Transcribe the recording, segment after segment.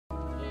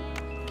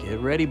Get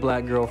ready,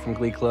 black girl from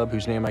Glee Club,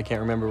 whose name I can't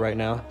remember right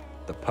now.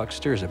 The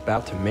Puckster is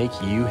about to make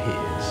you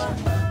his.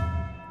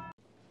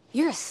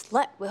 You're a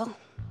slut, Will.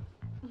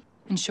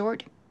 In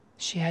short,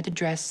 she had to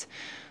dress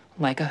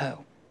like a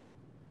hoe.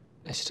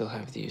 I still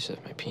have the use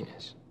of my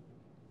penis.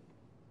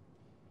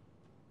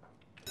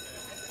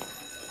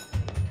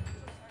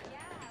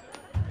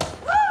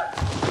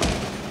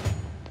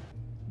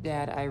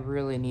 Dad, I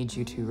really need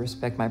you to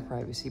respect my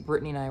privacy.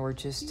 Brittany and I were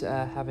just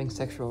having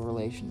sexual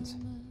relations.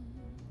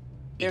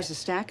 There's a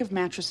stack of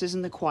mattresses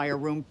in the choir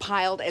room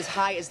piled as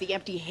high as the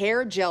empty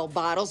hair gel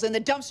bottles in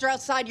the dumpster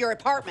outside your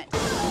apartment.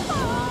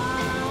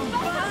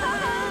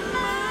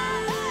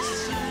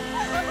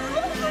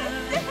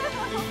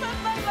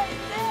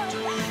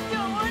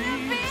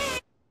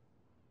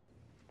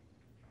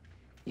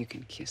 You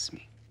can kiss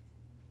me.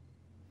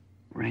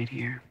 Right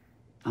here,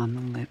 on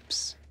the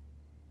lips.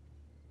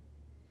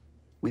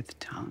 With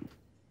tongue.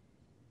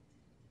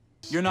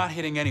 You're not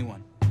hitting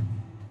anyone.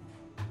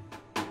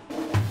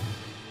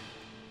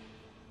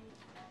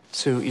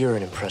 Sue, you're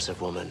an impressive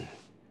woman.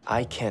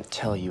 I can't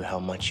tell you how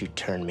much you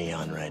turn me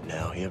on right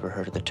now. You ever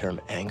heard of the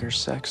term anger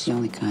sex? The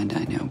only kind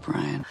I know,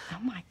 Brian. Oh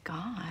my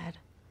God.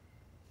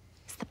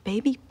 Is the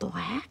baby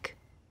black?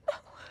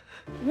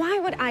 Why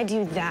would I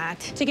do that?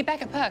 To get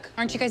back at Puck,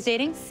 aren't you guys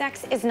dating?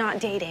 Sex is not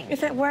dating.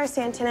 If it were,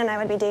 Santana and I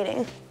would be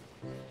dating.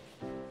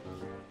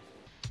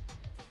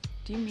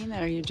 Do you mean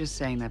that, or are you just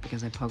saying that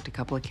because I poked a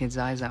couple of kids'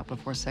 eyes out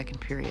before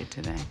second period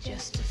today?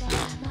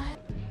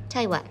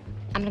 Tell you what,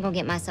 I'm gonna go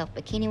get myself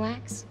bikini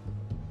wax,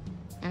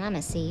 and I'm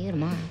gonna see you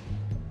tomorrow.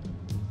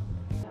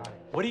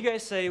 What do you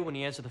guys say when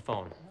you answer the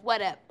phone?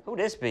 What up? Who'd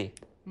this be?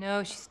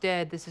 No, she's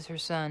dead. This is her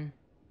son.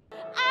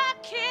 I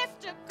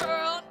kissed a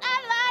girl,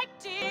 I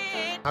liked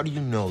it. How do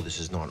you know this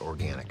is not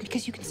organic?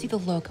 Because you can see the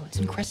logo. It's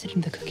encrusted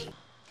in the cookie.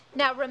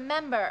 Now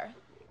remember,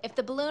 if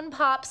the balloon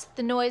pops,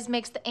 the noise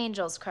makes the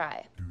angels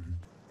cry.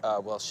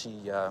 Well,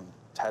 she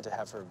had to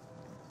have her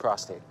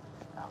prostate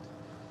out.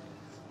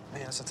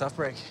 Man, that's a tough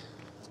break.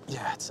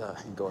 Yeah, it's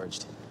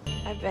engorged.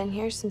 I've been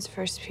here since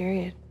first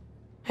period.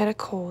 I had a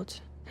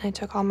cold, and I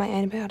took all my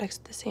antibiotics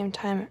at the same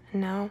time,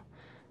 and now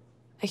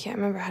I can't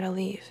remember how to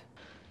leave.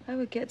 I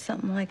would get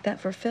something like that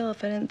for Phil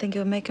if I didn't think it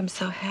would make him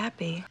so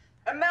happy.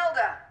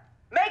 Imelda,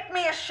 make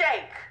me a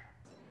shake.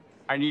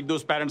 I need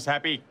those parents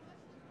happy.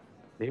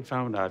 They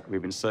found out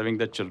we've been serving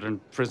the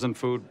children prison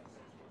food.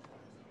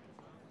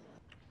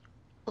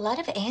 A lot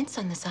of ants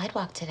on the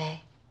sidewalk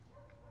today.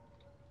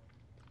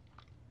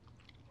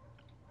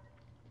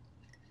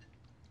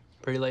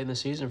 Pretty late in the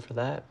season for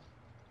that.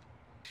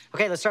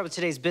 Okay, let's start with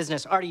today's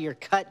business. Artie, you're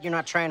cut. You're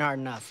not trying hard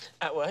enough.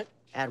 At what?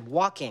 At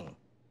walking.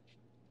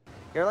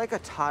 You're like a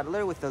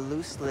toddler with a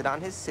loose lid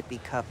on his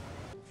sippy cup.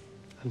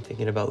 I'm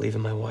thinking about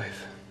leaving my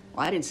wife.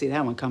 Well, I didn't see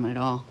that one coming at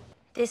all.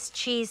 This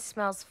cheese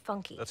smells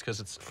funky. That's because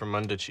it's from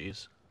Munda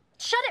cheese.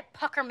 Shut it,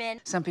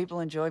 Puckerman. Some people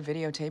enjoy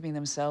videotaping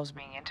themselves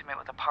being intimate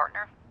with a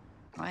partner.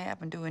 I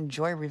happen to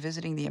enjoy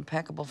revisiting the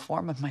impeccable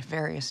form of my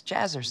various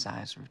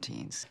jazzercise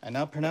routines. I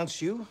now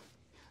pronounce you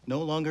no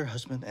longer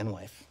husband and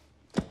wife.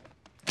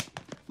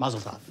 Mazel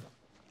tov.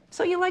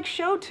 So you like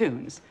show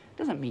tunes.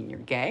 Doesn't mean you're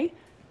gay.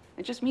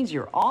 It just means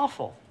you're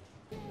awful.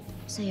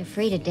 So you're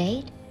free to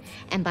date?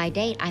 And by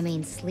date, I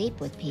mean sleep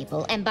with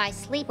people. And by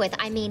sleep with,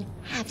 I mean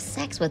have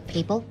sex with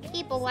people.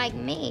 People like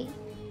me.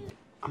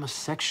 I'm a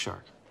sex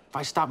shark. If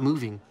I stop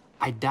moving,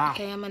 I die.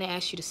 Okay, I'm gonna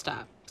ask you to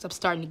stop, because I'm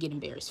starting to get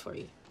embarrassed for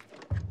you.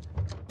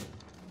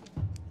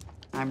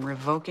 I'm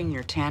revoking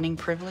your tanning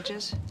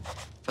privileges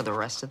for the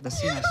rest of the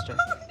semester.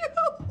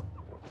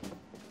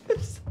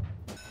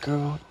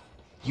 Girl,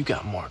 you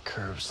got more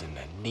curves than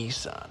a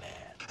Nissan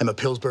ad. Emma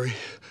Pillsbury,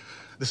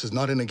 this is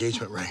not an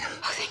engagement ring.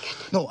 Oh, thank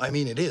goodness. No, I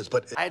mean it is,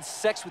 but... I had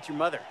sex with your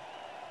mother.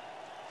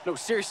 No,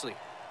 seriously.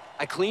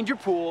 I cleaned your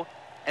pool,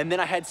 and then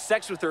I had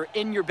sex with her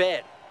in your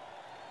bed.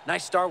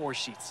 Nice Star Wars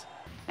sheets.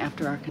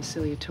 After our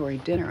conciliatory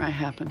dinner, I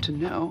happen to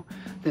know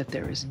that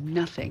there is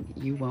nothing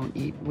you won't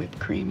eat whipped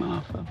cream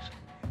off of.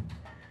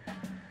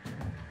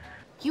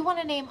 You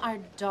want to name our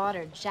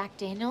daughter Jack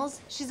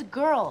Daniels? She's a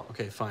girl.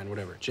 Okay, fine,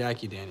 whatever.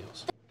 Jackie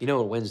Daniels. You know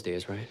what Wednesday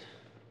is, right?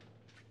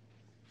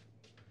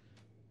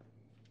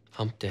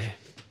 Hump day.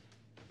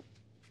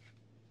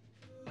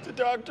 The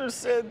doctor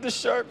said the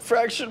shark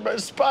fractured my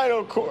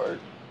spinal cord.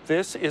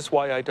 This is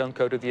why I don't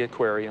go to the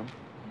aquarium.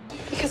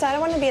 Because I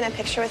don't want to be in a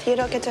picture with you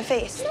don't get to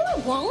face. No, I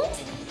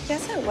won't.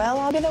 Yes, I will.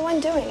 I'll be the one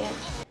doing it.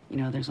 You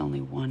know, there's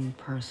only one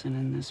person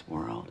in this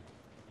world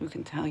who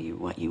can tell you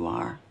what you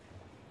are.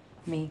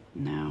 Me.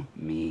 No,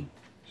 me.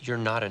 You're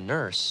not a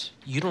nurse.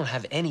 You don't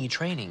have any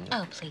training.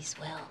 Oh, please,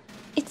 Will.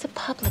 It's a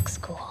public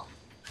school.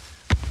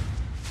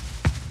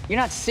 You're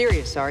not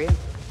serious, are you?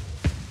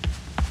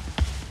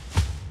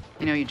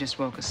 You know, you just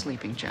woke a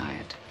sleeping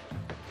giant.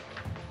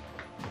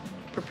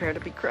 Prepare to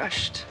be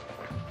crushed.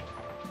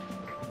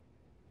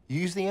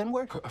 You use the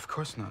N-word? Of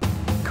course not.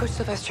 Coach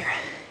Sylvester,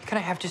 can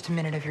I have just a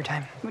minute of your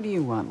time? What do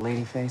you want,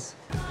 ladyface?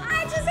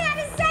 I just had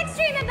a sex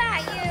dream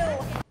about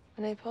you!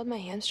 When I pulled my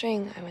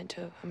hamstring, I went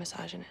to a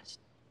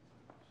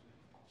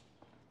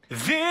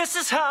This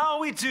is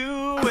how we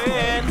do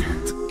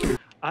it.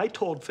 I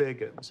told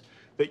Figgins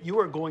that you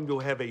are going to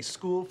have a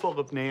school full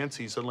of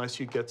Nancys unless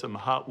you get some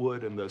hot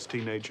wood in those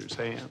teenagers'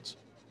 hands.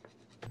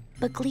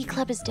 But Glee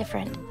Club is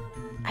different.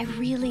 I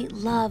really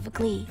love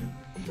Glee.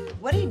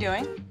 What are you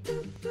doing?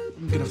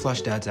 I'm gonna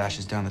flush Dad's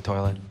ashes down the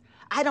toilet.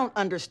 I don't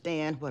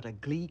understand what a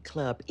Glee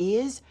Club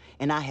is,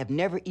 and I have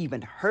never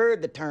even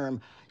heard the term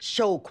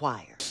show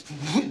choir.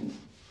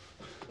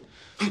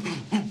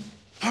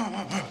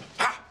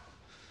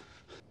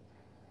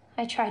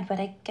 I tried, but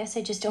I guess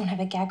I just don't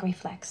have a gag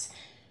reflex.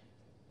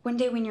 One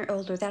day when you're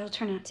older, that'll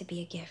turn out to be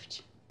a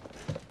gift.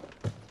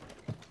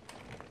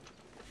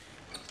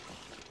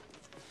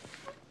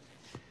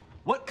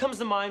 What comes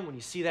to mind when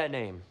you see that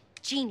name?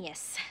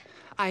 Genius.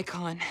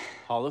 Icon.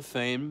 Hall of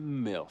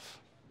Fame MILF.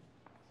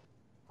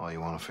 All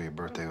you wanted for your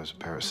birthday was a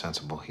pair of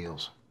sensible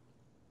heels.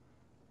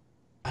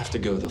 I have to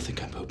go. They'll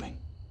think I'm pooping.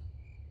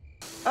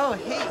 Oh,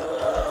 hey.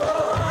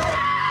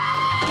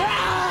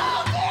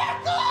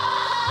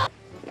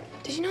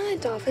 Did you know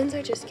that dolphins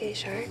are just gay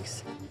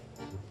sharks?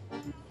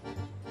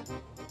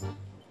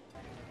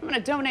 I'm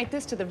gonna donate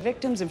this to the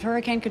victims of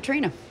Hurricane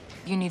Katrina.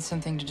 You need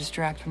something to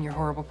distract from your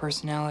horrible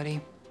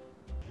personality.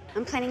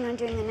 I'm planning on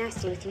doing the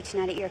nasty with you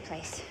tonight at your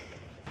place.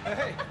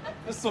 Hey,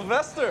 Miss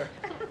Sylvester,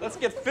 let's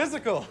get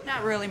physical.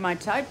 Not really my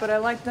type, but I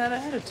like that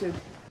attitude.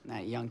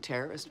 That young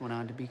terrorist went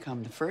on to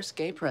become the first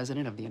gay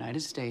president of the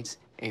United States,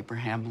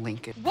 Abraham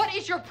Lincoln. What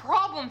is your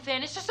problem,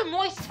 Finn? It's just a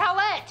moist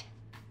towelette.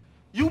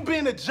 You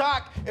being a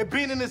jock and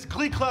being in this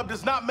Glee Club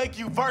does not make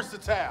you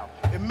versatile.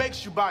 It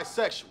makes you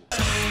bisexual.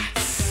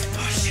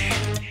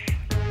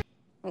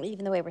 Well,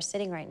 even the way we're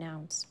sitting right now,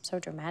 it's so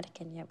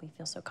dramatic, and yet we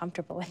feel so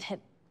comfortable with it.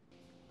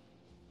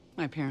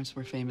 My parents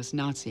were famous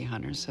Nazi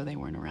hunters, so they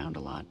weren't around a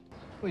lot.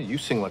 Well, you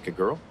sing like a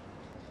girl.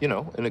 You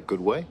know, in a good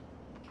way.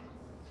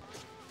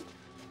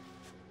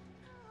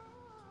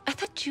 I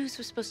thought Jews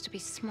were supposed to be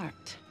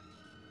smart.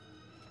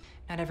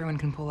 Not everyone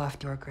can pull off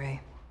Dior Gray.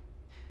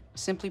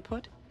 Simply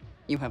put,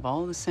 you have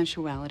all the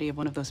sensuality of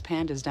one of those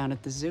pandas down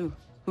at the zoo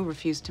who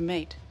refused to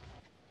mate.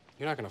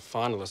 You're not gonna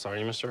fondle us, are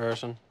you, Mr.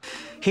 Harrison?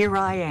 Here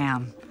I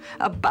am,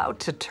 about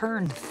to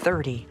turn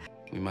 30.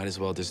 We might as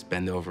well just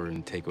bend over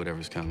and take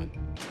whatever's coming.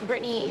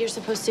 Brittany, you're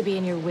supposed to be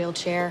in your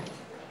wheelchair.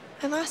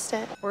 I lost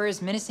it. We're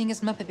as menacing as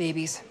Muppet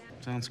Babies.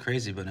 Sounds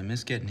crazy, but I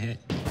miss getting hit.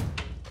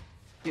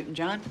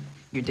 Newton-John,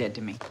 you're dead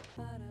to me.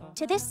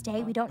 To this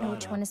day, we don't know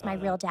which one is my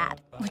real dad,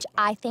 which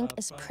I think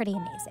is pretty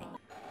amazing.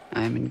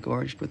 I'm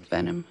engorged with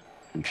venom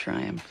and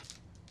triumph.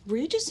 Were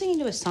you just singing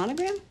to a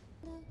sonogram?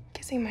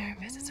 Kissing my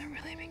armpits is a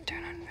really big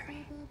turn on for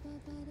me.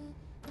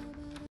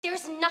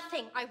 There's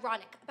nothing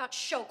ironic about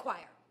show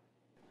choir.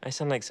 I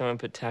sound like someone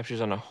put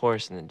tapestries on a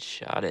horse and then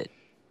shot it.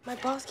 My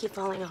balls keep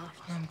falling off.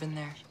 I've been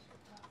there.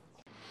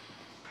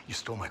 You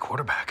stole my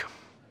quarterback.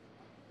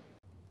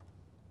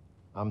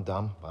 I'm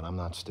dumb, but I'm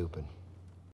not stupid.